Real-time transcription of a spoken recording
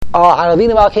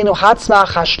Aravinu Malkeinu Hatzmach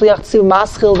Hashliach Tzibur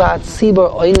Maschil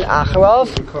VaTzibur Oin Acharav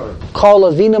Kol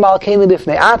Avinu Malkeinu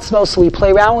Bifnei Atzmo. So we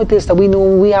play around with this, that we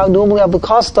normally have the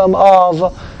custom of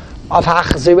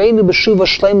Hachzireinu B'Shuva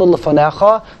Shleimu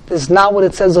Lefanecha. This is not what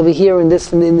it says over here in the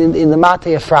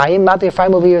Matei Ephraim. Matei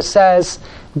Ephraim over here says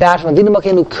that from Avinu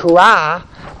Malkeinu Kra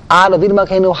Ad Avinu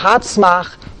Malkeinu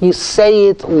Hatzmach, you say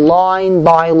it line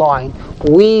by line.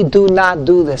 We do not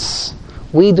do this.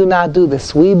 We do not do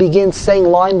this. We begin saying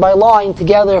line by line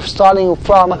together, starting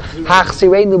from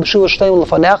Hachzireinu B'Shuva Shleimu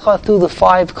Lefanecha through the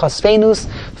 5 Kasvenus.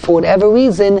 For whatever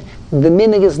reason, the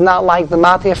minig is not like the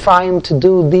Matei Ephraim to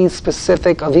do these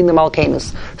specific Avinu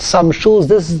Malkeinus. Some shuls,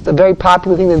 this is a very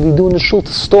popular thing that we do in the shul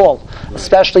to stall,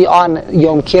 especially on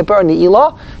Yom Kippur,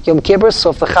 Ne'ilah, Yom Kippur.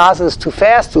 So if the chazan is too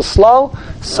fast, too slow,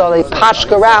 so they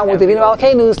patchk around with the Avinu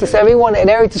Malkeinus. This everyone in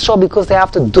Eretz Yisrael, because they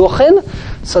have to duchen,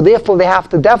 so therefore they have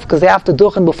to because they have to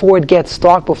duchen before it gets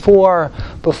dark, before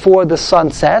the sun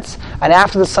sets, and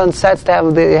after the sun sets,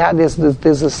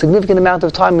 there's a significant amount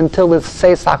of time until they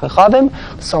say Sakachavim.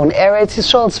 So in Eretz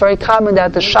Yisrael, it's very common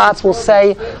that the shots will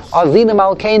say Avinu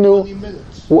Malkeinu,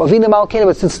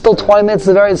 but it's still 20 minutes.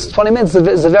 It's 20 minutes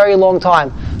is a very long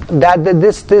time. This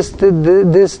is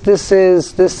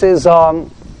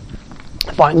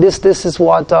fine. This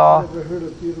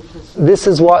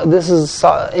is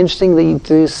interesting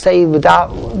to say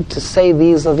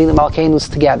these Avinu Malkeinus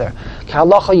together.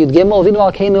 Halacha Yud Gimel, Avinu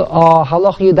Malkeinu,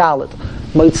 Halacha Yud Dalet.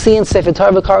 Moitziin Sefer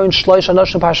Torah v'Karin Shlosh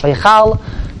Anoshim Parashat Vaychal,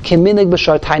 Keminig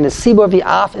b'Shar Tainas Sibur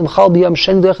v'Af Imchal b'Yom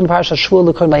Shen Duchen Parashat Shvuah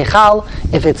l'Kol Vaychal.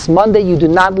 If it's Monday, you do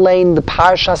not lay in the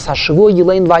Parashas HaShavua, you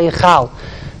lay in Vaychal.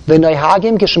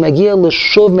 V'Noihagim kishmagia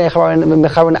l'Shuv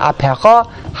mecharon apecha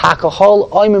hakahol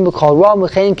oimim b'Kol Ra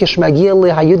v'chein kishmagia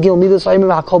l'Hayud Gil Midas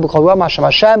oimim hakol b'Kol Ra Hashem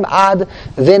Hashem ad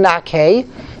v'nakei.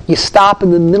 You stop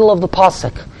in the middle of the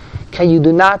pasuk. Okay, you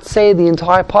do not say the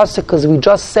entire pasuk, because we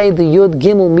just say the Yud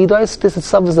Gimel Midos. This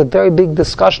itself is a very big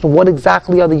discussion of what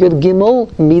exactly are the Yud Gimel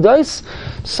Midos.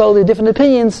 So there are different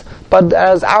opinions, but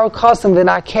as our custom,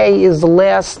 v'nakei is the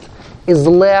last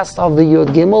of the Yud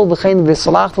Gimel. V'chein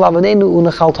v'salach l'avaneinu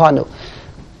u'nechaltanu.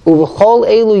 U'v'chol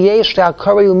elu yesh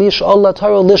le'akari u'mish Allah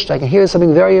Torah lishtek. And here is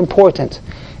something very important.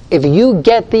 If you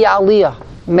get the aliyah,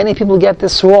 many people get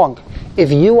this wrong. If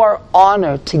you are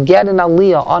honored to get an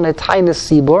aliyah on a tainas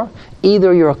sibur,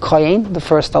 either you're a kohen, the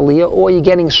first aliyah, or you're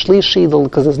getting shlishi,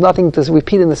 because there's nothing to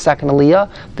repeat in the second aliyah,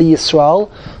 the Yisrael.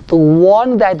 The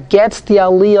one that gets the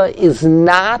aliyah is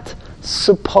not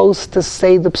supposed to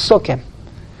say the psukim.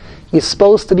 You're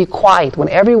supposed to be quiet. When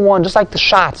everyone, just like the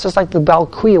shots, just like the Baal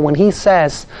Kriya, when he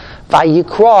says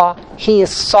Vayikra, he is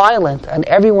silent, and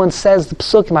everyone says the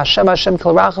psukim Hashem Hashem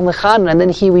Kol Racham V'Chanan, and then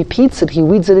he repeats it, he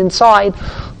reads it inside.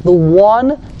 The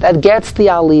one that gets the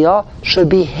aliyah should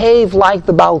behave like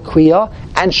the Baal Kriya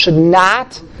and should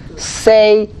not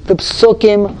say the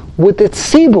psukim with the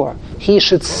tzibur. He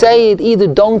should say it, either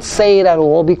don't say it at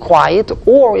all, be quiet,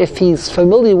 or if he's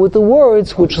familiar with the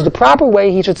words, which is the proper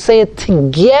way, he should say it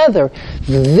together,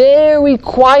 very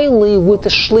quietly with the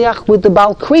shliach, with the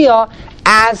Baal Kriya,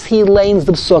 as he lanes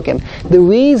the psukim. The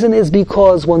reason is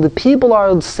because when the people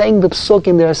are saying the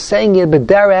psukim, they're saying it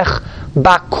b'derech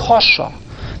bakosha.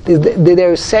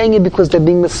 They're saying it because they're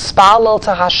being mispalel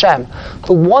to Hashem.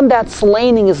 The one that's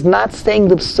laning is not saying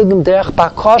the psukim derech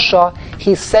bakosha,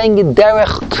 he's saying it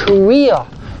derech kriya,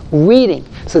 reading.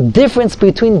 It's a difference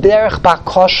between derech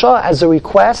bakosha as a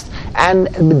request and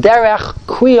derech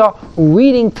kriya,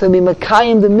 reading to be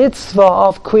mekayim the mitzvah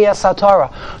of kriya satorah.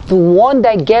 The one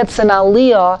that gets an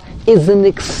aliyah is an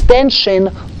extension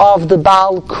of the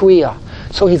Baal Kriya.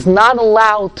 So he's not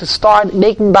allowed to start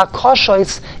making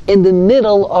bakoshois in the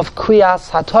middle of Kriyas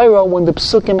HaTorah when the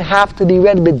psukim have to be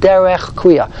read b'derech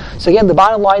Kriya. So again, the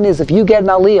bottom line is, if you get an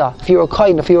aliyah, if you're a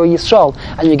kohen, if you're a Yisrael,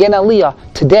 and you get an aliyah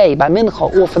today by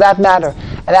mincha, or for that matter,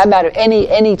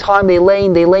 any time they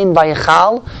lane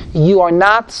vayechal, you are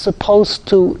not supposed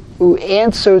to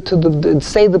answer to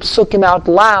say the psukim out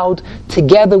loud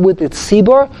together with the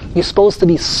tzibur. You're supposed to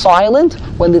be silent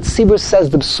when the tzibur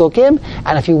says the psukim,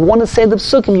 and if you want to say the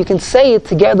psukim, you can say it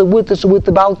together with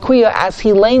the Baal Kriya as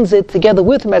he lanes it together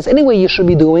with him, as anyway you should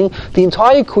be doing the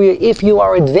entire Kriya if you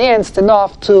are advanced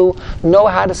enough to know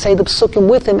how to say the psukim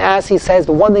with him as he says.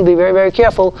 But one thing, be very, very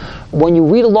careful, when you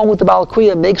read along with the Baal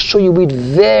Kriya, make sure you read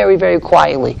very, very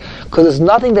quietly, because there's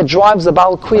nothing that drives the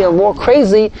Baal Kriya more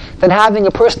crazy than having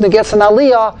a person that gets an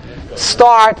aliyah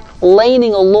start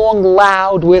laning along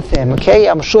loud with him. Okay,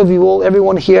 I'm sure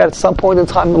everyone here at some point in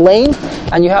time lane,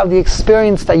 and you have the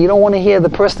experience that you don't want to hear the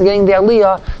person getting the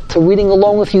aliyah to reading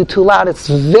along with you too loud. It's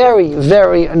very,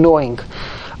 very annoying.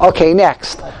 Okay,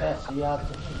 next.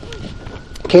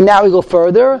 Okay, now we go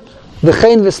further.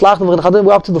 V'chein v'slachnu,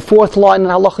 we're up to the fourth line in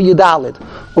Halacha Yudalid.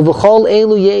 V'chol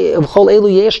elu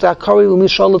yesh v'akari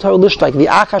u'mishol l'torah l'ishtaik.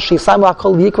 V'achas she'yisamu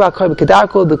hakol v'yikra hakari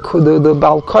v'kedarko, the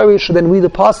Baal Kori should then read the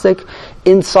pasuk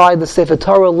inside the Sefer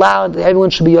Torah loud.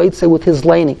 Everyone should be yotzei with his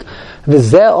laning.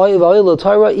 V'zeh oy v'oy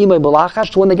l'torah imay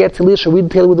b'lachash. When they get to Lisha, read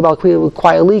the Tehillim with the Baal Kori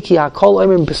quietly. Ki hakol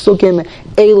oymim pesukim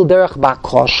elu derech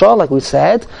b'kosha, like we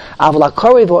said. Aval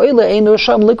hakari v'oy le'ein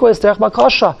risham likros derech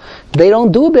b'kosha. They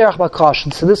don't do derech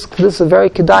b'kosha. So this is a very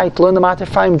kedai to learn the Matei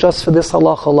Ephraim just for this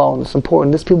halacha alone. It's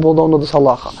important. These people don't know this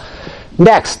halacha.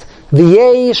 Next.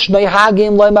 V'yesh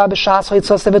noihagim lo'ima b'shas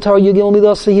ha'yitzas Sefer Torah yugim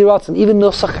u'midos v'hiratzim. Even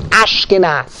Nusach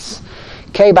Ashkenaz.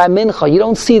 Okay, by Mincha, you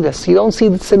don't see this. You don't see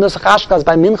this in Nusach Ashkenaz.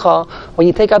 By Mincha, when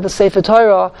you take out the Sefer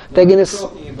Torah, they're going to...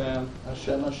 talking about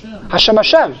Hashem Hashem. Hashem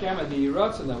Hashem. Hashem at the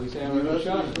Yiratzim, though, we say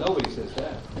Hashem. Nobody says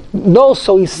that. No,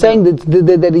 so he's saying that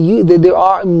there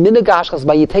are minhag Ashkenaz.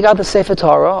 By you take out the Sefer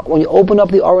Torah, when you open up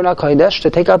the Aron HaKodesh to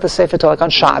take out the Sefer Torah, like on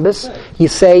Shabbos, you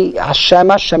say Hashem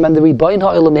Hashem and the Ribono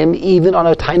Ha'olamim even on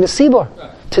a tiny Sibor.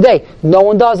 Today, no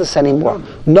one does this anymore.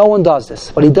 No one does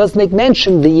this. But he does make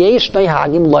mention, the Yesh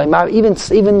Noihagim Loimar, even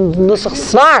Nusach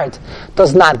Svard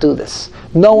does not do this.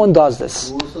 No one does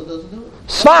this.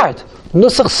 Svard.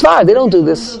 Nusach Svard, they don't do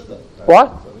this.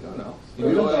 What?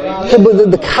 Okay,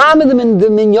 but the common, the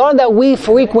minyan that we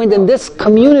frequent in this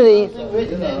community,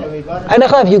 and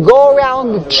if you go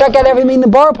around, check out everything in the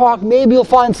bar park, maybe you'll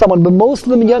find someone, but most of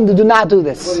the minyan do not do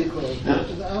this.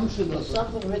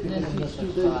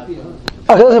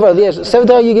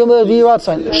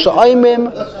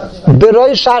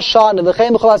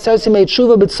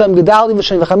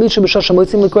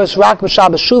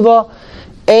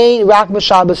 Ein rak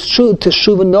b'Shabbos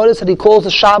Teshuvah. Notice that he calls the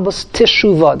Shabbos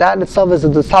Teshuvah. That in itself is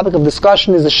the topic of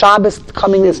discussion. Is the Shabbos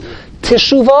coming as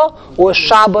Teshuvah or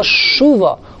Shabbos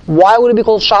Shuvah? Why would it be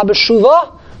called Shabbos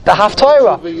Shuvah? The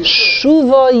Haftarah.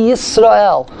 Shuvah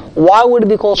Yisrael. Why would it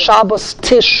be called Shabbos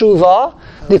Teshuvah?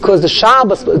 Because the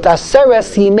Shabbos, the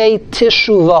Aseres, he made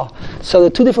Teshuvah. So there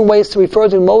are two different ways to refer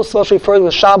to it. Most of us refer to it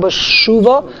as Shabbos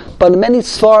Shuvah, but in many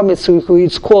Sfarim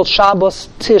it's called Shabbos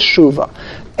Teshuvah.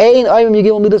 We don't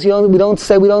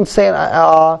say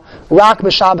Rak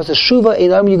b'Shabbos Teshuvah.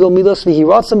 Ein Ayim Yigol Midos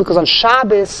v'Hiratzim, because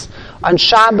on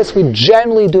Shabbos we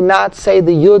generally do not say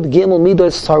the Yud Gimel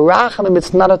Midos Tarachim.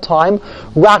 It's not a time.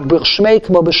 Rak b'Chshmei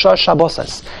k'mo b'Shor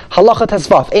Shabbosas. Halacha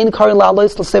Tezvav. Ein Karin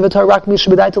la'alois l'Sefer Torah Rak misha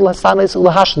b'dai to l'Hasanos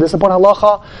l'Hashem. This is important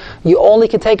halacha. You only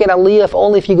can take an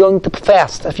aliyah if you're going to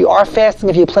fast. If you are fasting,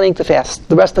 if you're planning to fast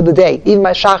the rest of the day, even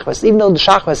by Shachris, even though the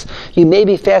Shachris you may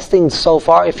be fasting so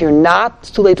far. If you're not, it's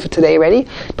too late for today already.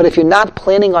 But if you're not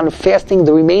planning on fasting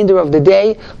the remainder of the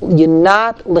day, you're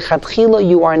not l'chatchila.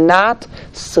 You are not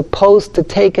supposed to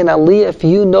take an aliyah if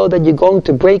you know that you're going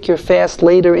to break your fast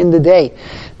later in the day.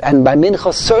 And by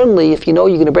mincha, certainly, if you know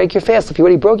you're going to break your fast, if you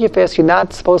already broke your fast, you're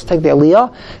not supposed to take the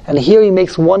aliyah. And here he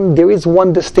makes there is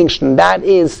one distinction. That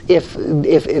is, if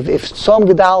Tzom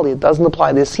Gedalia doesn't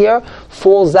apply this year,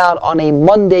 falls out on a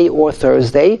Monday or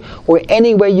Thursday, or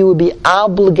anywhere you would be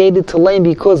obligated to lay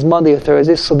because Monday or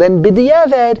Thursday, so then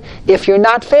b'diavad, if you're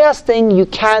not fasting, you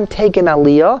can't take an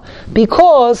aliyah,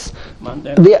 because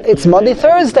it's Monday,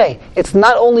 Thursday. It's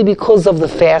not only because of the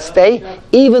fast day,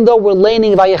 even though we're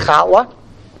laning vayichatla.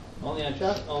 Only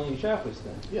Shachris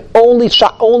then. Yeah. Only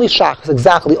Shachris,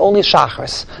 exactly, only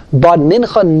Shachris. But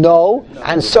Mincha, no,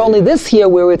 and certainly this year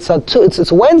where it's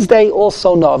Wednesday,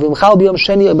 also no. On the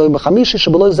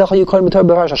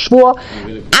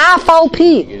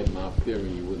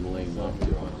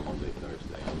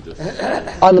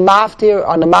maftir,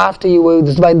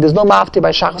 there's no maftir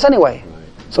by Shachris anyway.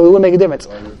 So it wouldn't make a difference.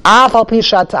 Af al pi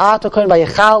shata'at kohen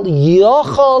vayechal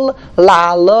yochol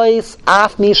la'alois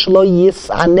af mishlo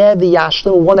yis'aneh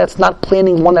v'yashlim, one that's not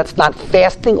planning, one that's not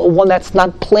fasting, or one that's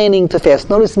not planning to fast.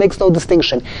 Notice it makes no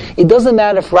distinction. It doesn't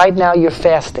matter if right now you're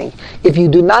fasting. If you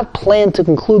do not plan to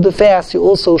conclude the fast, you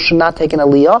also should not take an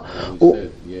aliyah.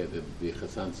 The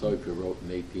Chassan Sofer wrote in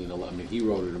 1811. I mean, he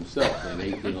wrote it himself in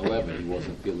 1811. He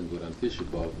wasn't feeling good on Tisha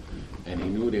B'Av, and he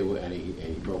knew they were, and he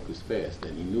broke his fast,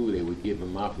 and he knew they would give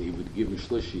him after. He would give him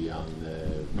shlishi on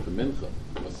the mincha,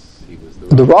 because he was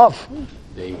the Rav.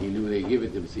 He knew they give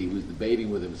it to him. So he was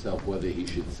debating with himself whether he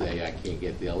should say, "I can't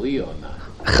get the aliyah" or not.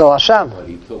 Chil Hashem. But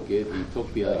he took it. He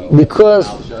took the because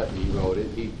he wrote it.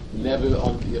 He never,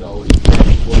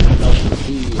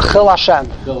 Chil Hashem.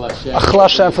 Chil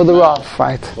Hashem for the Rav,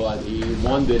 right? But he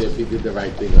wondered if he did the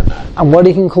right thing or not. And what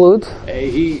did he conclude?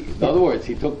 In other words,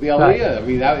 he took the aliyah.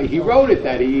 Right. I mean, he wrote it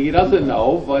that he doesn't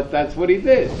know, but that's what he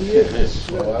did.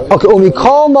 Okay.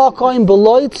 Umikol makoim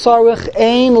beloy tzarich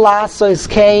ein lasos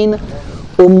kain.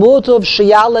 Umutov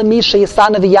sheyala misha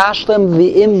yisana v'yashlem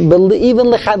even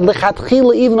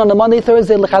lechatchila, even on a Monday,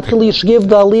 Thursday, lechatchila you should give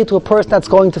the aliyah to a person that's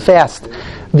going to fast.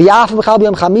 Now,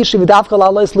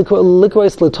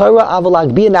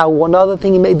 one other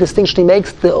thing, distinction he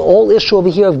makes, the whole issue over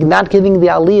here of not giving the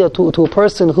aliyah to a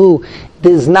person who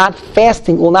is not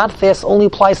fasting, will not fast, only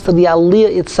applies to the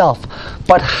aliyah itself.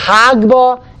 But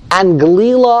Hagba and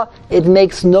Galila, it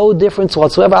makes no difference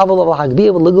whatsoever. It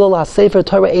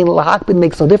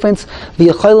makes no difference.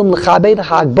 Halacha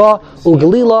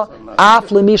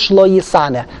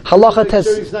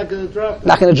he's not going to drop.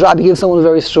 Not going to drop. You give someone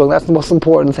very strong. That's the most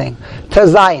important thing.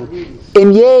 Tezayin.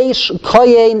 Im yesh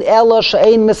koyin ela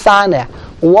she'ein misane.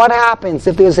 What happens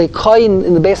if there's a koyin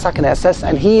in the Beis HaKnesses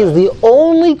and he is the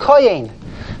only koyin,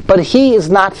 but he is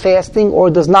not fasting or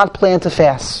does not plan to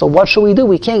fast? So what should we do?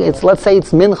 We can't. Let's say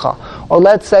it's mincha, or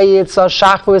let's say it's a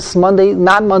shacharis Monday,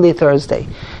 not Monday, Thursday,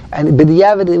 and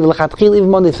b'diavad even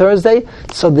Monday, Thursday.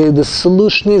 So the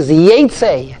solution is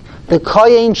yetzei. The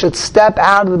kohen should step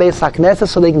out of the Beis HaKnesses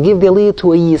so they can give the aliyah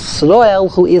to a Yisrael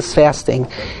who is fasting.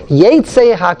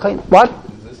 Yetzei HaKohen. What?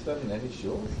 Is this done in any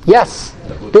shul? Yes.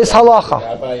 This halacha. The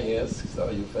rabbi asks,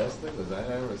 are you fasting? Because I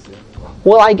never seen it.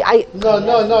 Well,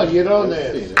 No, you don't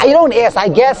ask. I don't ask. I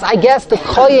guess the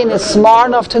kohen is smart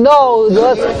enough to know.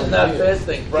 Not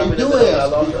fasting. You do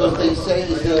ask because they say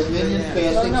there's a million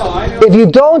fasting. If you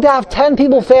don't have 10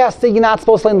 people fasting, you're not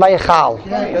supposed to learn Vayechal.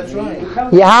 Right, that's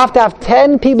right. You have to have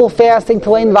 10 people fasting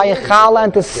to learn Vayechal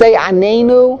and to say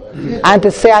Anenu and to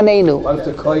say Anenu. What if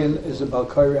the kohen is about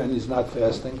Kaira and he's not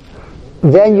fasting?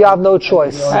 Then you have no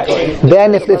choice.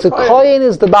 Then if the kohen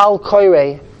is the Baal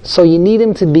Koirei, so you need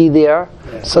him to be there,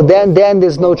 so then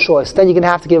there's no choice. Then you're going to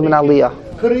have to give him an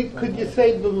aliyah. Could you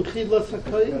say b'mechilas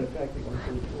hakoyin?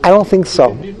 I don't think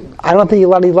so. I don't think he's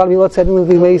allowed to be, let's say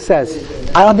what he says.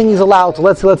 I don't think he's allowed to.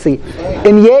 Let's see.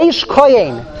 Im yesh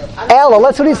kohen ela,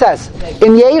 let's see what he says.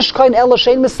 Im yesh kohen ela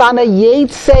shein misana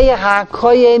yetzei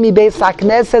ha-kohen mi beis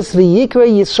hakneses v'yikra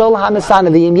yisrael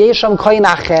ha-misana v'im yesham kohen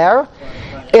acher.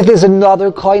 If there's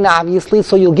another kohen, obviously,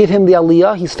 so you'll give him the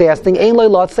aliyah. He's fasting. Ein loy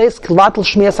lotzeis kvatel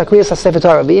shmias hakriyas hasefer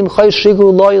Torah. V'im choy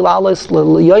shigu loy lalos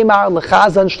yoymar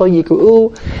lechazan shlo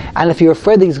yikru. And if you're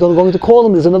afraid that he's going to call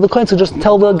him, there's another kohen. So just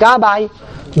tell the gabbai,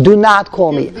 do not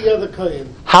call me. The other kohen.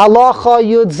 Halacha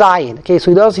Yud Zayin. Okay,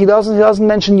 so he doesn't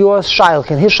mention your shayl.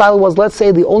 And his shayl was, let's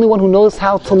say, the only one who knows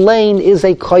how to lane is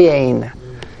a kohen.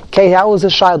 Okay, that was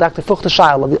his shayl. Dr. Fuchta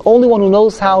shayl. The only one who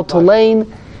knows how to lane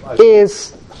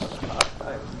is.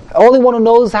 Only one who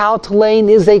knows how to lane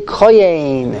is a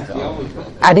kohen,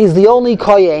 and he's the only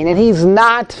kohen, and he's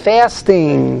not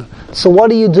fasting. So what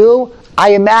do?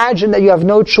 I imagine that you have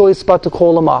no choice but to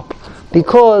call him up,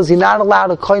 because you're not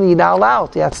allowed a kohen. You're not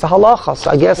allowed. That's the halacha.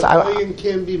 So I guess Kohen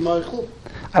can be Michael.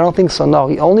 I don't think so. No,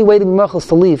 the only way to be meichel is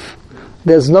to leave.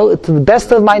 There's no, to the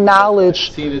best of my knowledge,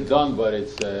 I've seen it done, but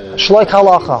it's shloik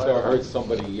halacha. I've never heard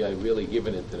somebody really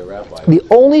giving it to the rabbi. The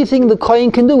only thing the kohen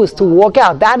can do is to walk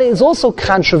out. That is also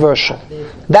controversial.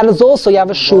 That is also, you have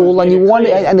a shul and you want,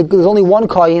 and there's only one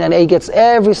kohen and he gets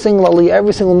every single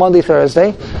Monday,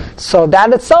 Thursday. So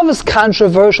that itself is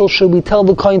controversial. Should we tell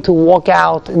the kohen to walk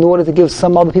out in order to give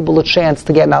some other people a chance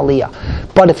to get an aliyah?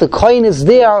 But if the kohen is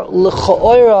there,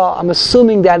 l'cha'ora, I'm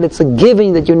assuming that it's a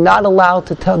giving that you're not allowed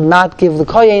to not give the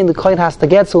kohen has to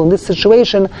get. So in this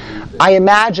situation, I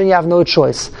imagine you have no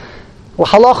choice.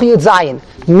 Halacha Yud Zayin.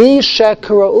 Mi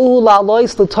shekra'u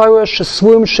la'alois l'torah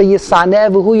shesvum sheyisaneh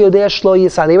v'hu yodeh shlo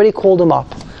yisaneh. They already called him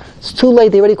up. It's too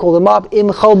late. They already called him up.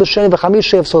 Im chol b'sheni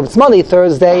v'chamishev. So if it's Monday,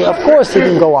 Thursday, of course he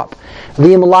can go up.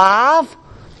 V'im lav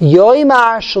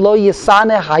yoymar shlo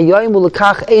yisaneh hayoym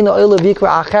u'lekach eino oila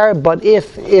v'ikra acher. But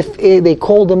if they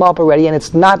called him up already and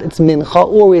it's mincha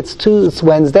or it's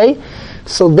Wednesday.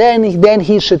 So then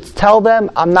he should tell them,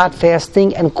 I'm not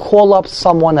fasting, and call up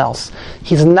someone else.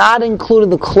 He's not including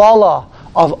the klala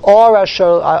of or asher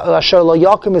lo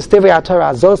yakum is divrei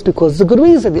HaTorah azos, because it's a good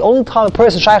reason. The only time a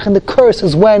person shaykh in the curse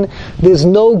is when there's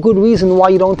no good reason why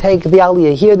you don't take the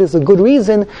aliyah. Here there's a good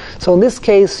reason. So in this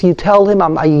case, you tell him,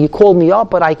 you called me up,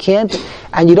 but I can't,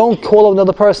 and you don't call up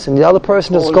another person. The other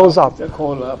person just goes up. They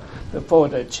call up before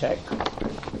they check.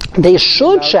 They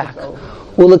should check.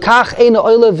 Now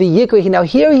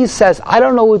here he says, I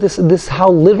don't know what this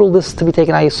how literal this is to be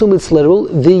taken. I assume it's literal.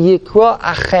 V'yikra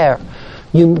acher.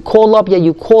 You call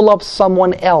up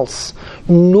someone else.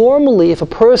 Normally, if a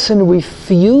person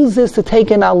refuses to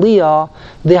take an aliyah,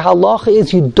 the halacha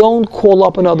is you don't call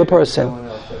up another person.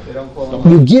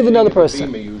 You give another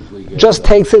person. Just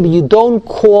takes it. You don't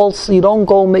call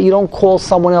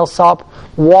someone else up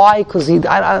Why? Because you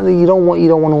don't want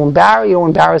to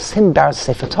embarrass him, embarrass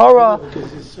Sefer Torah.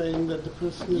 Because he's saying that the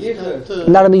person is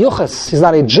not a miyuchas. He's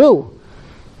not a Jew.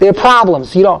 There are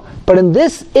problems. But in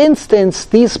this instance,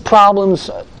 these problems,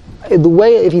 the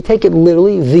way, if you take it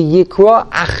literally, v'yikra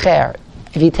acher.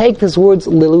 If you take these words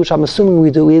literally, which I'm assuming we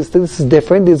do, is this is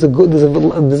different. There's a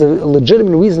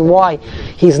legitimate reason why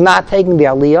he's not taking the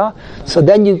aliyah. So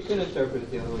then you can interpret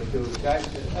it the other way too.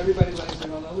 Everybody likes to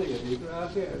go on aliyah. You can out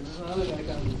here. There's another guy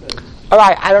comes and says. All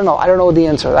right, I don't know the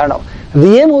answer. I don't know.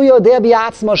 This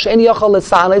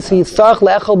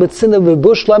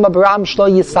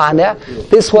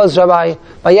was Rabbi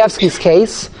Mayevsky's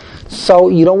case, so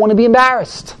you don't want to be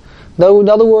embarrassed. In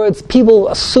other words, people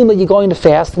assume that you're going to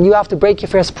fast, and you have to break your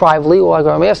fast privately. Or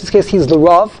like in Mayevsky's case, he's the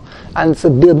Rav, and it's a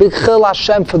big chil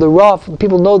Hashem for the Rav.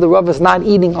 People know the Rav is not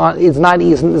eating is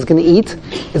going to eat.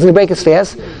 It's going to break his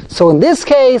fast. So in this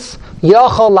case,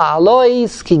 Yachol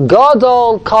la'alois ki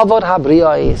gadol kavod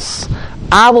habriyos.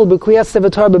 Everything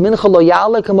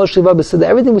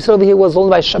we said over here was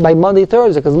only by Monday,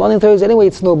 Thursday, because Monday, Thursday anyway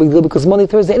it's no big deal, because Monday,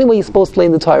 Thursday anyway you're supposed to lay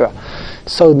in the Torah.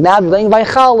 So now laying by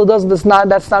Chal, that's not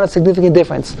a significant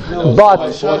difference. No, but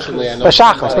unfortunately, I know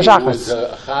B'Shachris. He was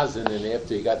a chazan, and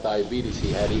after he got diabetes,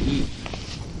 he had to eat,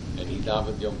 and he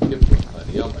davened Yom Kippur.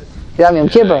 Yom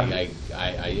Kippur.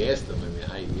 I asked him.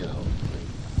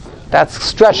 That's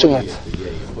stretching it.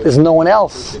 There's no one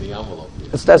else.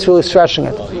 That's really stretching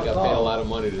it. Well, he got paid a lot of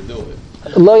money to do it.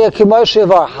 Lo yakimoy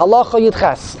shivar halacha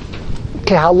yudches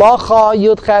ke halacha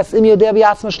yudches im yodeh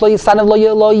b'yatzma shlo yisanev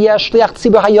lo yesh shliach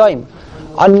tzibur hayoim.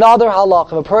 Another halacha: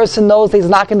 if a person knows that he's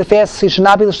not going to fast, he should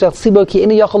not be the shliach tzibur ki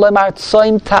inu yochol loymar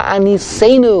tzoim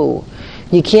ta'aniseinu.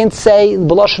 You can't say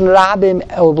b'loshen rabim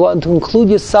or to include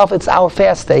yourself. It's our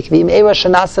fast day. So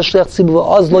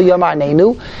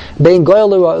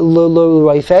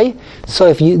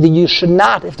if you should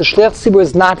not, if the shliach tzibur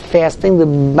is not fasting, the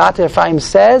Matei Ephraim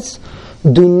says,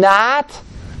 do not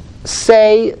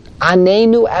say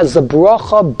anenu as a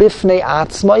bracha bifnei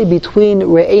atzmai between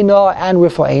re'ena and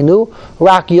rifa'enu.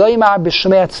 Rak yoymar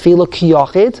b'shmei tefillah ki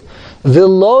yochid.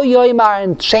 V'lo yoymar,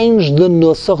 and change the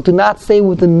nusach. Do not say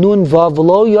with the nun vav.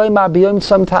 V'lo yoymar b'yom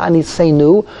tzom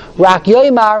ta'aniseinu. Rak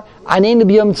yoymar anenu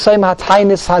b'yom tzom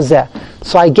hataynis hazeh.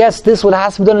 So I guess this would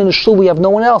have to be done in the shul. We have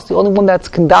no one else. The only one that's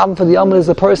condemned for the yom is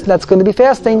the person that's going to be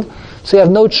fasting. So you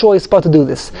have no choice but to do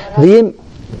this.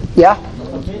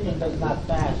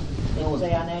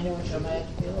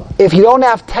 If you don't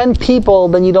have 10 people,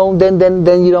 then you don't do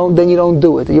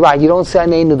it. You're right. You don't say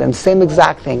anenu then. Same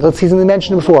exact thing. Let's see something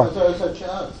mentioned before.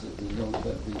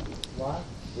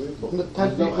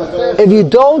 If you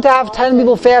don't have 10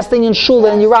 people fasting in shul,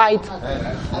 then you're right.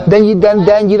 Then you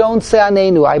don't say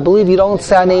anenu. I believe you don't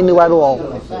say anenu at all.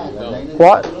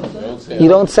 What? You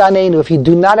don't say anenu. If you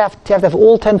do not have to have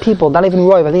all 10 people, not even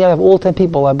Roy, I think you have all 10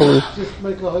 people, I believe.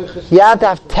 You have to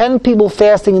have 10 people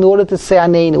fasting in order to say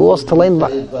anenu. Also to learn.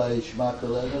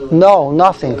 No,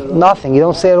 nothing. You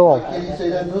don't say it all.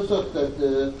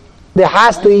 There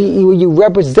has to be, you're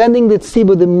representing the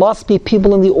tzibur, there must be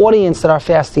people in the audience that are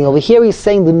fasting. Over here he's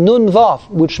saying the nun vav,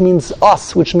 which means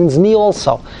us, which means me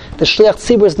also. The shliach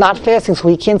tzibur is not fasting, so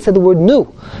he can't say the word nu.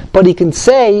 But he can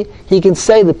say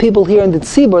the people here in the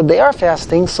tzibur, they are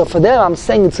fasting, so for them I'm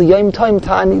saying it's a yom tov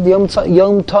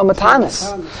tanis.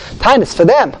 Tanis for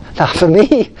them, not for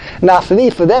me.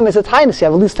 For them it's a tanis. You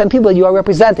have at least 10 people that you are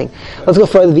representing. Let's go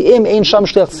further. V'im ein sham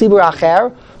shliach tzibur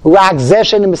acher.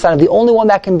 The only one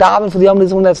that can daven for the Yom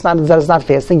is the one that is not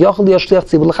fasting. Because if you're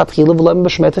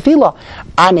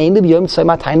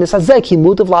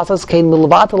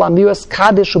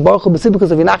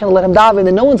not going to let him daven,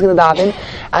 then no one's going to daven,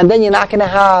 and then you're not going to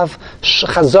have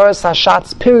chazaras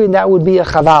hashatz. Period. That would be a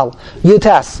chaval. You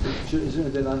test.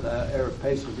 Isn't it on Erev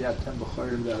Pesach if you have 10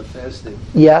 b'chorim that are fasting?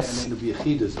 Yes. And it would be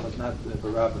yechidus, but not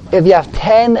barabim. If you have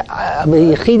 10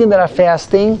 yechidim that are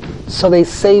fasting, so they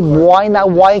say,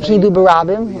 why can you do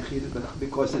barabim?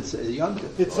 Because it's a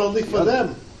yontif. It's only for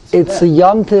them. It's a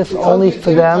yontif only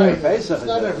for them. It's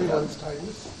not everyone's time.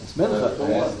 It's mincha.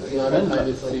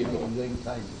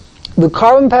 The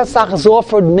Korban Pesach is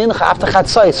offered mincha after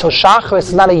Chatzos, so Shachris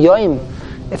is not a yom.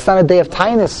 It's not a day of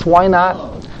tainus. Why not?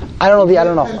 I don't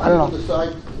know.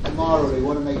 Decide tomorrow they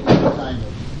want to make tainus.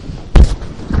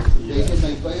 They can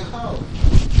make by a house.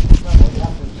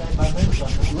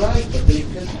 Right, but they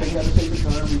have to take the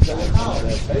time and say how.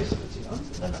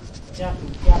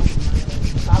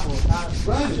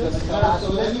 Right, so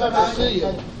then you have to see it.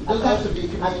 It doesn't have to be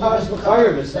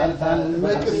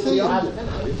make a see.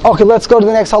 Okay, let's go to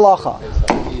the next halacha.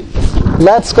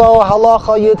 Let's go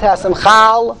halacha Yud Hasem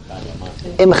Chal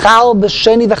Imchal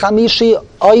b'sheni v'chamishi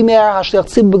oimer hashliach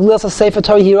tzibur b'glas ha'sefer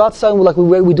Torah hiratza, like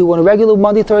we do on a regular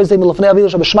Monday, Thursday, milafnei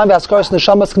avidush b'shmai v'askaros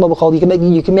neshamas k'mo b'chol. You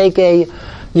can make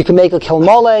a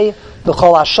kelmole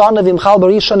b'chol hashana v'imchal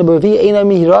b'rishon b'revi einay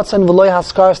mihiratzan v'loy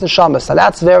haskaros neshamas. Now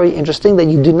that's very interesting that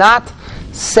you do not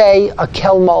say a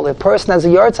kelmole. A person has a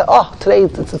yard say, today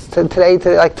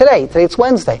it's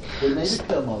Wednesday. They made it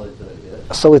Kelmole today,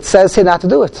 yeah? So it says here not to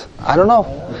do it. I don't know.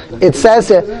 It says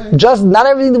here, just not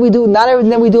everything that we do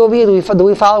over here do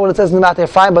we follow what it says in the Matei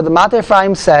Ephraim, but the Matei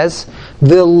Ephraim says,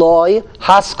 V'loy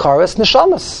haskaras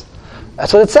neshamas.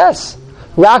 That's what it says.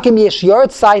 Rakim yesh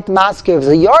yard site masker. If it's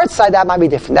a yard site, that might be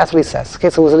different. That's what he says. Okay,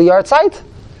 so was it a yard site?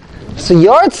 So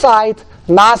yard site,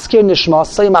 masker nishmas,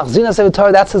 so machzina sefer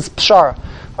Torah, that's his pshar.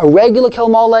 A regular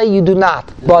kelmole, you do not.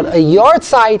 But a yard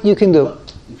site, you can do.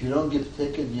 If you don't give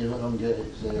ticket, you don't get it.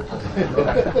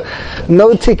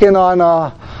 No ticket on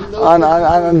well,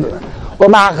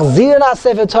 machzina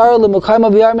sefer Torah l'mukayim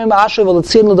aviyarmim asher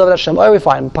v'letzin l'david Hashem. Very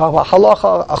fine.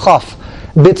 Halacha achaf.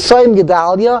 B'tzoyim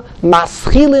Gedalia,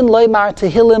 maschilin loymar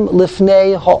tehillim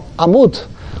lifnei amud.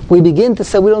 We begin to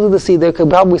say, we don't do this either, because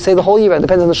probably we say the whole year round.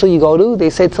 Depends on the shul you go to. They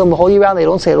say Tehillim the whole year round, they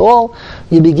don't say it all.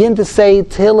 You begin to say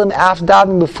Tehillim after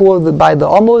davening by the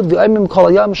Amud, v'yomim kol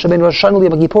hayom, shebein Rosh Hashanah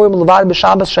l'yom Kippurim, l'vad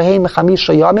b'Shabbos, shehein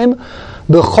mechamisha yomim,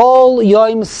 b'chol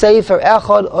yom sefer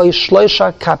echad, oy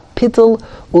shloisha kapitel,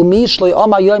 umi shloi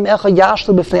oma yom echad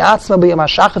yashlu b'fnei atzma b'yom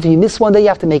hashach. If you miss one day, you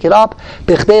have to make it up.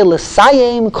 B'chdei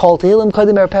l'sayim, kol Tehillim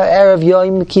kodem erev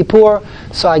yom Kippur.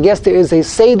 So I guess there is a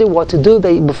seder what to do.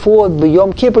 Before the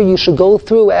Yom Kippur, you should go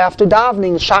through after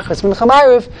davening Shachris Mincha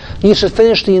Ma'ariv. You should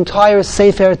finish the entire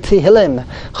Sefer Tehillim.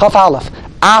 Chaf Aleph.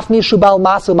 Af mishu bal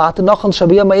masu matan nochon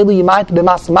shabiyam ma'elu yimayt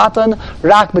b'mas matan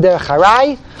rak b'derech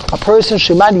harai. A person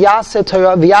should yaseh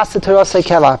Torah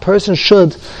sekeva. A person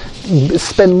should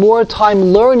spend more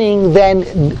time learning than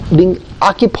being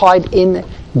occupied in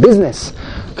business.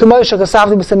 Some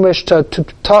Gedalia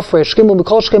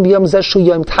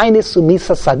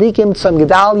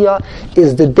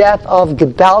is the death of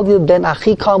Gedalia ben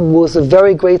Achikam, who was a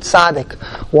very great tzaddik.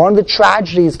 One of the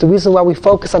tragedies, the reason why we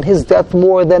focus on his death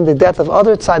more than the death of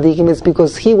other tzaddikim, is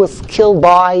because he was killed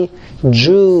by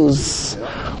Jews.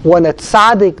 When a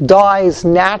tzaddik dies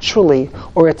naturally,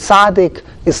 or a tzaddik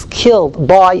is killed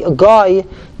by a guy,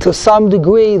 to some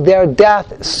degree, their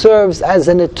death serves as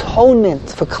an atonement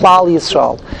for Klal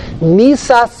Yisrael.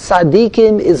 Misas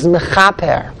tzadikim is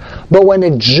mechaper. But when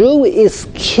a Jew is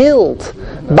killed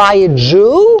by a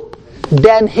Jew,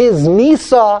 then his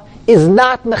misa is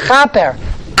not mechaper.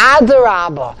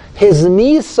 Adarabba, his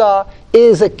misa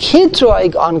is a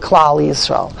kitroig on Klal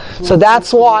Yisrael. So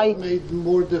that's why made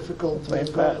more difficult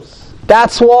to pass.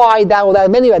 That's why there are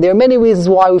many reasons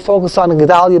why we focus on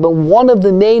Gedalia, but one of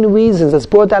the main reasons that's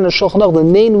brought down in Shulchan Aruch, the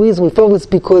main reason we focus is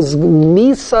because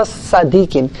Misas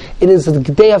Tzadikim, it is a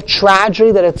day of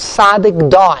tragedy that a tzaddik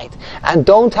died. And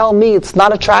don't tell me it's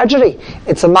not a tragedy.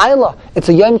 It's a Maila. It's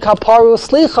a Yom Kaparu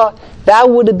Slicha. That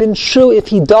would have been true if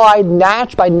he died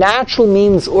by natural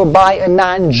means or by a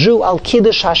non-Jew, al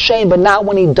Kiddush Hashem, but not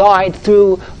when he died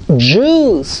through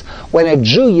Jews. When a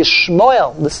Jew,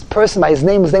 Yishmael, this person his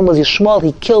name was Yishmael,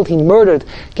 he murdered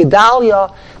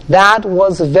Gedalia. That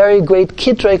was a very great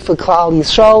kitrek for Klal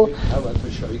Yisrael. How about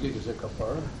B'shoigig? Is it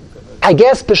kapara? I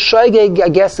guess B'shoigig,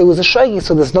 it was a shoigig,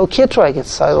 so there's no kitrek.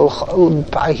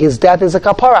 His death is a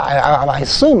kapara, I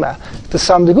assume, to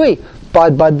some degree.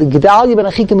 But the Gedalia ben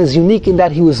Achikim is unique in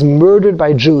that he was murdered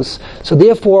by Jews. So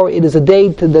therefore, it is a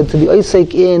day to be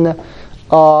oisek in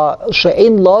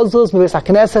she'ein lozuz mebeis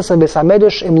hakneses and beis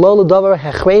hamedrash im lo l'davar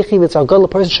hechreichi v'tzargol. A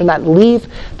person should not leave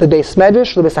the beis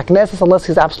medrash, the beis hakneses, unless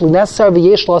he's absolutely necessary.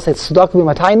 V'yesh lo aseh tzedakah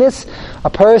b'matainis. A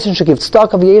person should give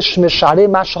tzedakah v'yesh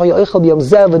misharim ma'shah yoichel b'yom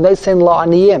zeh v'noisen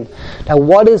la'aniyim. Now,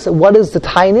 what is the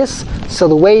tainis? So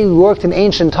the way it worked in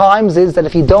ancient times is that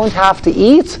if you don't have to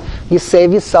eat, you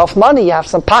save yourself money. You have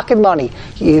some pocket money.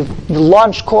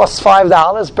 Lunch costs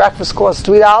 $5, breakfast costs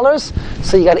 $3,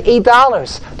 so you got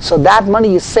 $8. So that money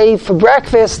you save for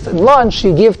breakfast and lunch,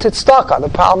 you give to tzedakah. The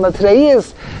problem today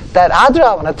is that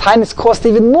Adra, when a tainis costs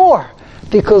even more,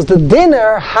 because the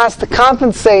dinner has to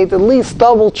compensate at least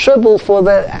double, triple for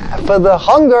the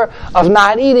hunger of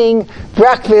not eating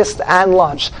breakfast and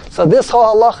lunch. So this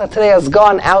whole halacha today has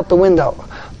gone out the window.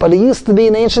 But it used to be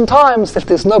in ancient times, if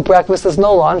there's no breakfast, there's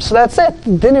no lunch, so that's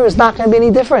it. Dinner is not going to be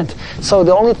any different. So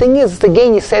the only thing is,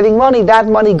 again, you're saving money, that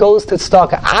money goes to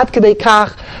tzedakah. Ad kedei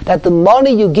kach, that the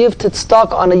money you give to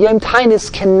tzedakah on a Yom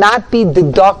Tainis cannot be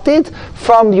deducted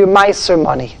from your meiser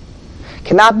money.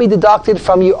 cannot be deducted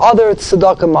from your other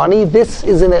tzedakah money. This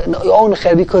is in an own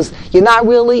ched because you're not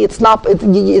really. It's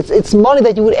money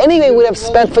that you would have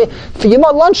spent for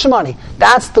your lunch money.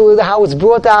 That's how it's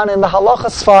brought down in the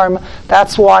halachas farm.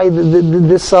 That's why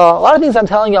this a lot of things I'm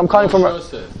telling you. I'm coming from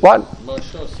what?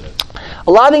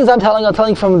 A lot of things I'm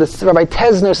telling from this Rabbi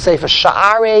Tezner Sefer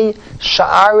Sha'arei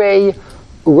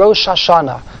Rosh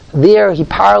Hashanah. There he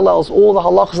parallels all the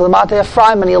halachas of the Matei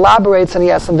Ephraim and he elaborates and he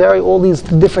has all these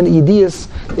different ideas.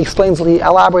 He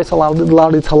elaborates a lot of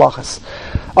these halachas.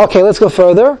 Okay, let's go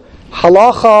further.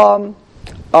 Halacha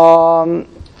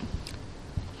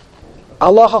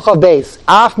Chavbeis.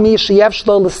 Af mi sheyev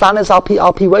shlo l'sanes al pi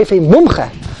roifei mumche.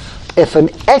 If an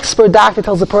expert doctor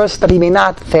tells a person that he may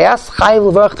not fast,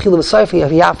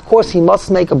 of course he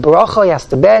must make a bracha, he has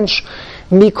to bench.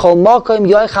 Mikol makom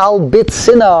yochal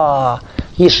bitsina.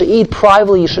 You should eat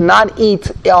privately. You should not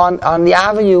eat on the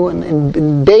avenue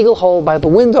in bagel hole by the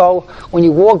window when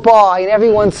you walk by and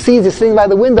everyone sees you sitting by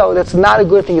the window. That's not a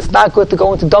good thing. It's not good to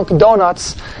go into Dunkin'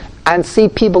 Donuts and see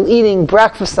people eating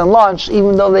breakfast and lunch,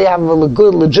 even though they have a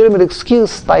good, legitimate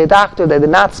excuse by a doctor that they're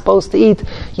not supposed to eat.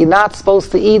 You're not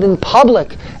supposed to eat in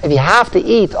public. If you have to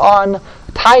eat on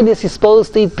Titus, you're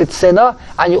supposed to eat pitzina,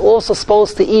 and you're also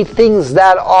supposed to eat things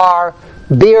that are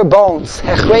bare bones.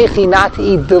 Hechrechi, not to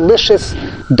eat delicious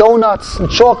donuts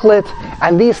and chocolate,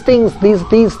 and these things, these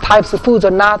types of foods are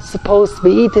not supposed to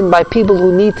be eaten by people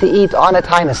who need to eat on a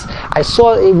Titus. I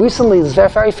saw recently, it's very,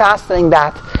 very fascinating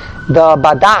that the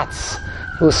Badatz,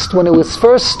 when it was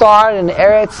first started in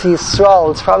Eretz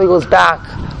Yisrael, it probably goes back,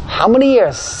 how many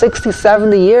years? 60,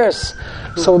 70 years.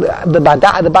 So the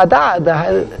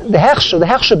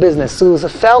Hechsher business. So it was a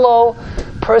fellow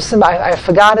person, I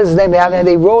forgot his name,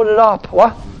 they wrote it up.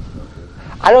 What?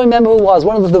 I don't remember who it was.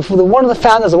 One of the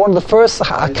founders of one of the first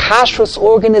kashrus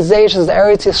organizations in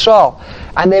Eretz Yisrael.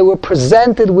 And they were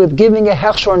presented with giving a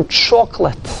Hechsher on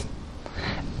chocolate.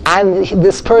 And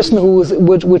this person he was the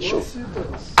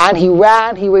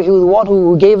one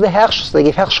who gave the hechsher. So they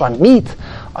gave hechsher on meat,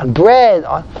 on bread.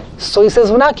 So he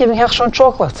says, we're not giving hechsher on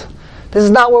chocolate. This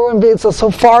is not what we're in. It's so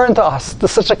foreign to us.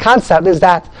 There's such a concept is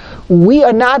that we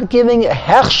are not giving a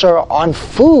hechsher on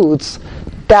foods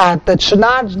that should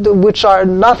not, which are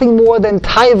nothing more than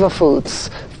taiva foods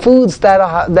that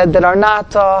are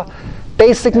not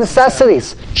basic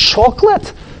necessities.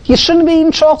 Chocolate. You shouldn't be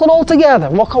eating chocolate altogether.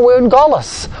 We're in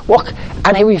Golas.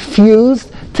 And he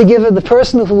refused to give it. The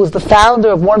person who was the founder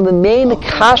of one of the main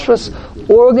kashrus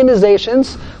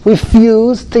organizations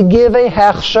refused to give a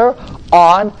hechsher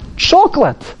on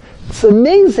chocolate. It's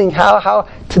amazing how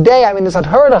today, it's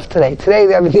unheard of today. Today,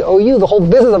 the OU, the whole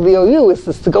business of the OU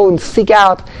is to go and seek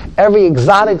out every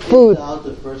exotic food. He out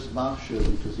the first machshir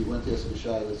because he went to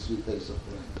Eshkashai, let's see Pesach.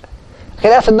 Okay,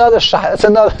 that's another shot. That's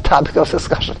another topic of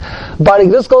discussion. But it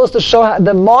just goes to show how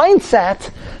the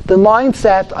mindset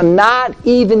on not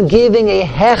even giving a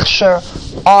hechsher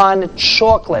on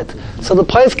chocolate. So the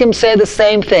poskim say the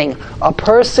same thing. A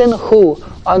person who,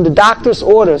 on the doctor's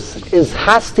orders,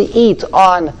 has to eat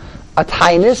on a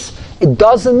tainus, it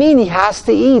doesn't mean he has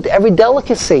to eat every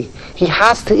delicacy. He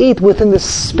has to eat within the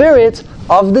spirit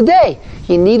of the day.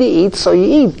 You need to eat, so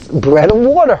you eat bread and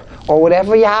water, or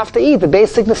whatever you have to eat, the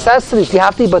basic necessities you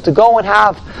have to eat. But to go and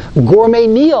have gourmet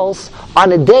meals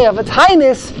on a day of a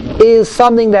tainus is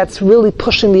something that's really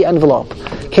pushing the envelope.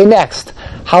 Okay, next.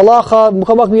 Halacha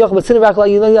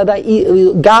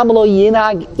gamlo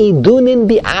yinag idunin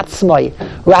bi'atzmai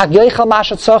rak yoichal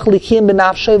mashat tzarich likim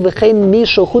b'nafshay v'chein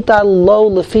mishu chutar lo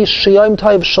lefi sheyom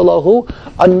tov shalahu.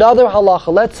 Another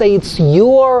halacha, let's say it's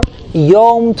your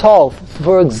Yom Tov,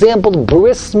 for example,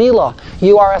 bris milah,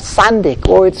 you are a sandik,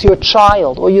 or it's your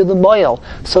child, or you're the moel.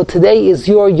 So today is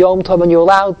your Yom Tov and you're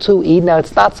allowed to eat. Now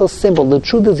it's not so simple. The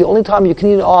truth is the only time you can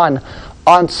eat on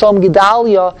Tzom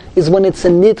Gedalia is when it's a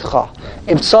nidcha.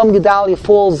 If Tzom Gedalia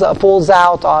falls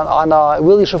out on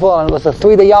really should fall on with a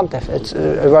 3-day Yom Tov. It's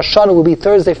Rosh Hashanah will be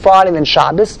Thursday, Friday, and then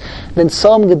Shabbos. Then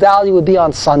Tzom Gedalia would be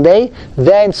on Sunday.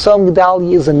 Then Tzom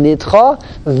Gedalia is a nidcha.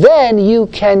 Then you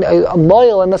can a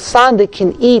moel and a sandik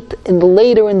can eat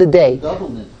later in the day. Double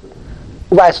nidcha.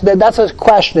 Right, so that's a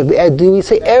question. Do we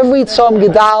say every Tzom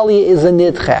Gedalia is a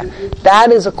nidcha? That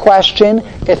is a question.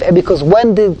 Because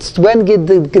when did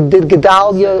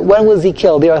Gedalia? When was he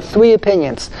killed? There are 3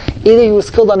 opinions. Either he was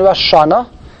killed on Rosh Hashanah,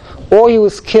 or he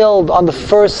was killed on the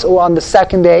first or on the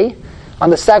second day. On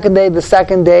the second day,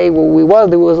 there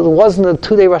wasn't a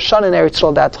 2-day Rosh Hashanah in Eretz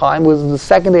Yisrael at that time. It was the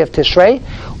second day of Tishrei,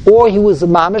 or he was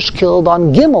mamish killed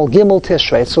on Gimel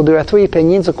Tishrei. So there are 3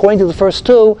 opinions. According to the first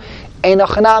 2. Ein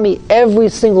achanami, every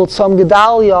single Tzom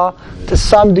Gedalia to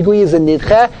some degree is a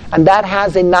nidche, and that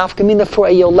has a nafkamina for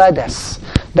a yoledes.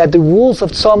 that the rules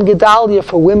of Tzom Gedalia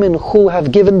for women who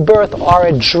have given birth are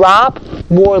a drop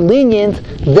more lenient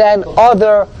than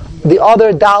the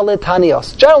other Dalit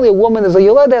Tanios. Generally, a woman is a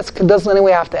Yoledes doesn't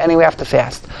anyway have to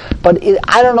fast. But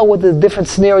I don't know what the different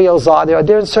scenarios are.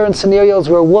 There are certain scenarios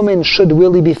where a woman should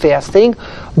really be fasting,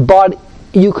 but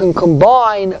you can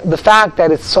combine the fact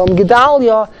that it's Tzom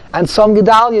Gedalia, and Tzom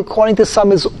Gedalia, according to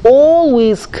some, is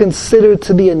always considered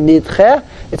to be a Nidche.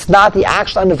 It's not the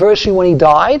actual anniversary when he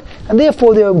died, and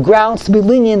therefore there are grounds to be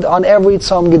lenient on every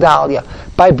Tzom Gedalia.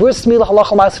 By Bris Milah,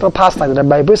 halacha ma'aseh pass like that.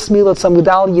 By Bris Milah, Tzom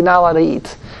Gedalia, you're not allowed to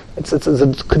eat. It's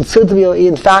considered to be,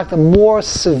 in fact, a more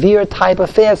severe type of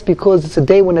fast because it's a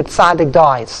day when a tzaddik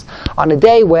dies. On a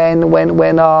day when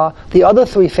the other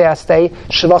three fast day,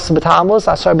 Shavas B'Tammuz,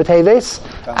 Asar B'Teves,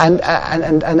 and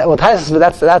well, Tana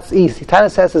says that's easy. Tana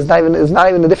says it's not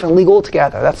even a different league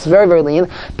altogether. That's very, very lean.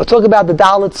 But talk about the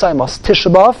Dalit Tzomos,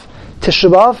 Tisha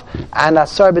B'Av, and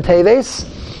Asar B'Teves,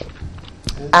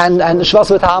 and Shavas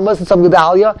B'Tammuz and Tzom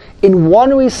Gedalia. In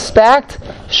one respect,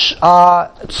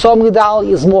 Tzom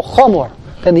Gedalia is more chomor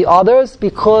than the others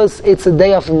because it's a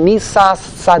day of Misas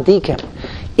Tzadikim.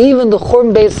 Even the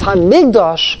Churban Beis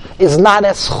Hamikdash is not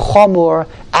as chomor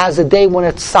as a day when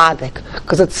it's Tzadik,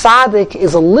 because a Tzadik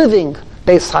is a living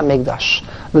Beis Hamikdash.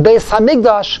 The Beis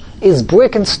Hamikdash is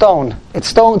brick and stone. It's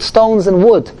stones and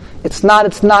wood. It's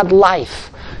not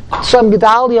life. Tzom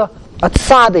Gedalia, a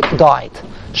Tzadik died.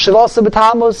 Shavasa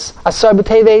B'Tammuz, Asar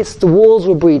B'Teves, the walls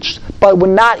were breached. But we're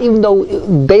not, even though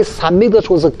Beis Hamikdash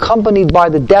was accompanied by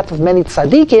the death of many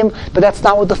tzaddikim, but that's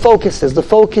not what the focus is. The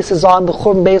focus is on the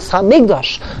Churban Beis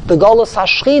Hamikdash, the Golos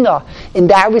HaShechina. In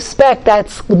that respect,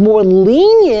 that's more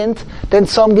lenient than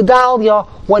Tzom Gedalia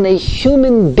when a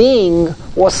human being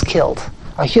was killed.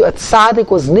 A tzaddik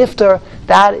was nifter.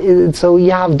 So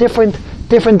you have different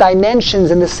dimensions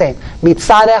in the same.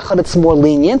 Mitzad echad, it's more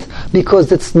lenient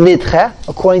because it's nidche,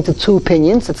 according to two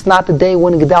opinions. It's not the day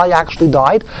when Gedalia actually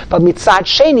died. But mitzad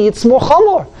sheni, it's more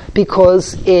chamor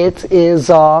because it is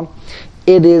a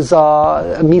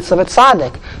mitzvah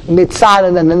tzaddik. Mitzad,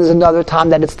 and then there's another time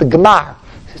that it's the gemar.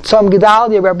 Tzom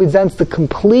Gedalia represents the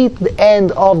complete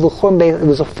end of the Churban Beis. It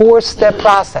was a 4-step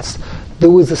process. There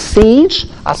was a siege,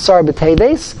 Asar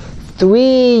B'Teves. 3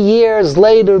 years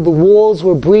later, the walls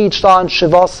were breached on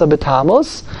Shavasa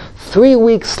B'Tammuz. 3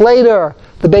 weeks later,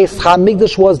 the Beis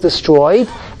Hamikdash was destroyed.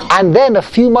 And then a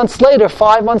few months later,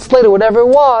 5 months later, whatever it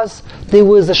was, there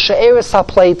was a She'eres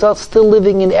HaPleita still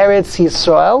living in Eretz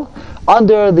Yisrael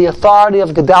under the authority of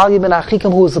Gedalia ben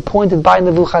Achikim, who was appointed by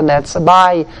Nebuchadnezzar.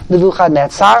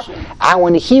 And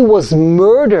when he was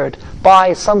murdered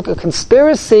by some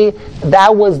conspiracy,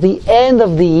 that was the end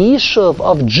of the Yishuv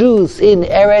of Jews in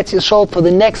Eretz Yisrael for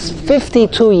the next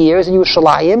 52 years in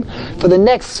Yerushalayim. For the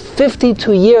next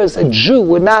 52 years, a Jew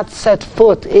would not set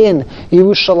foot in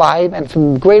Yerushalayim and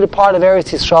from the greater part of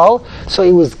Eretz Yisrael. So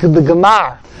it was the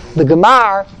Gemar. The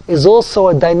Gemar is also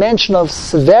a dimension of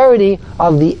severity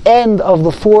of the end of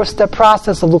the 4-step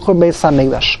process of the Churban Beis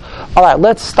Hamikdash. All right,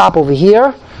 let's stop over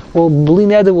here.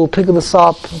 We'll pick this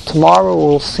up tomorrow.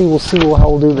 We'll see how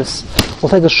we'll do this. We'll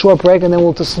take a short break and then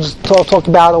we'll just talk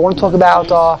about. I want to talk about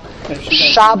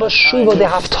Shabbos Shuvah de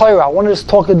Haftorah. I want to just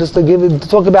talk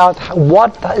about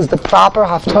what is the proper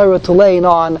Haftorah to lay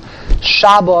on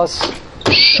Shabbos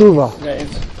Shuvah. There is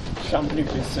something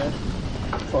we said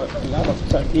for a lot of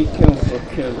tzaddikim were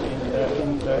killed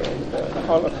in the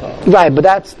Holocaust. Right, but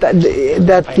that's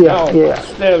yeah.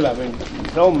 Still, I mean,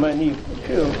 so many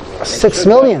killed. 6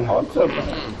 million.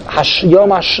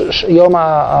 Yom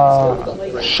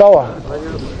Shoah.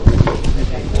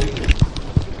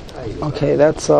 Okay, that's